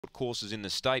courses in the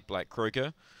state, Black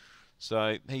Kruger.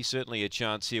 So he's certainly a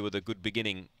chance here with a good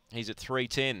beginning. He's at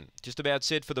 3:10. Just about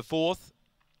set for the fourth.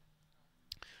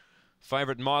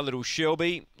 Favourite My Little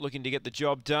Shelby, looking to get the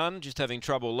job done. Just having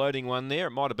trouble loading one there.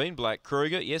 It might have been Black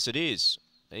Kruger. Yes, it is.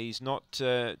 He's not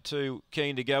too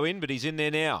keen to go in, but he's in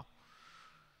there now.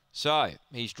 So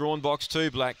he's drawn box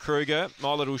 2, Black Kruger.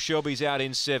 My Little Shelby's out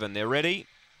in 7. They're ready.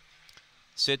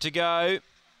 Set to go.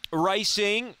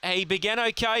 Racing. He began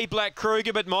okay, Black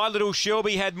Kruger, but My Little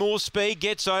Shelby had more speed.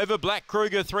 Gets over. Black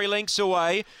Kruger 3 lengths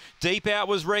away. Deep out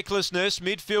was Recklessness.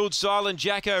 Midfield, Silent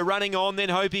Jacko running on, then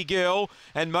Hopi Girl.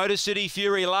 And Motor City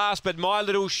Fury last, but My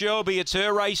Little Shelby, it's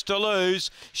her race to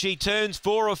lose. She turns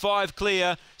 4 or 5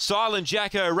 clear. Silent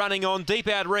Jacko running on. Deep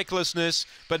out Recklessness,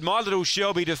 but My Little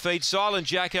Shelby defeats Silent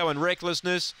Jacko and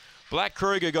Recklessness. Black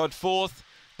Kruger got 4th.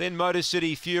 Then Motor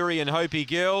City Fury and Hopi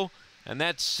Girl. And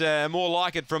that's more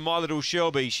like it from My Little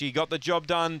Shelby. She got the job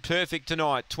done perfect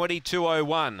tonight.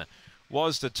 22:01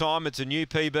 was the time. It's a new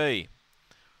PB.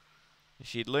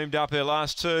 She'd loomed up her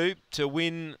last 2 to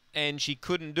win, and she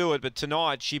couldn't do it. But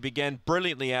tonight, she began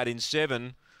brilliantly out in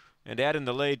 7. And out in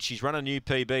the lead, she's run a new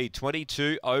PB,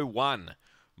 22:01.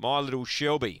 My Little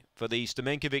Shelby for the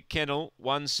Stamenkovic Kennel.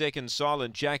 1 second,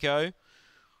 Silent Jacko.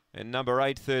 And number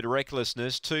 8, third,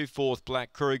 Recklessness. 2 fourth,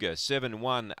 Black Kruger. 7,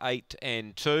 1, 8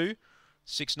 and 2.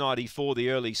 6.94 the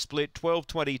early split.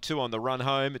 12.22 on the run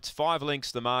home. It's 5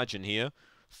 lengths the margin here.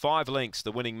 5 lengths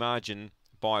the winning margin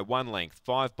by 1 length.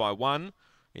 5 by 1.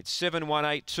 It's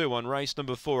 7-1-8-2 on race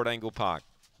number 4 at Angle Park.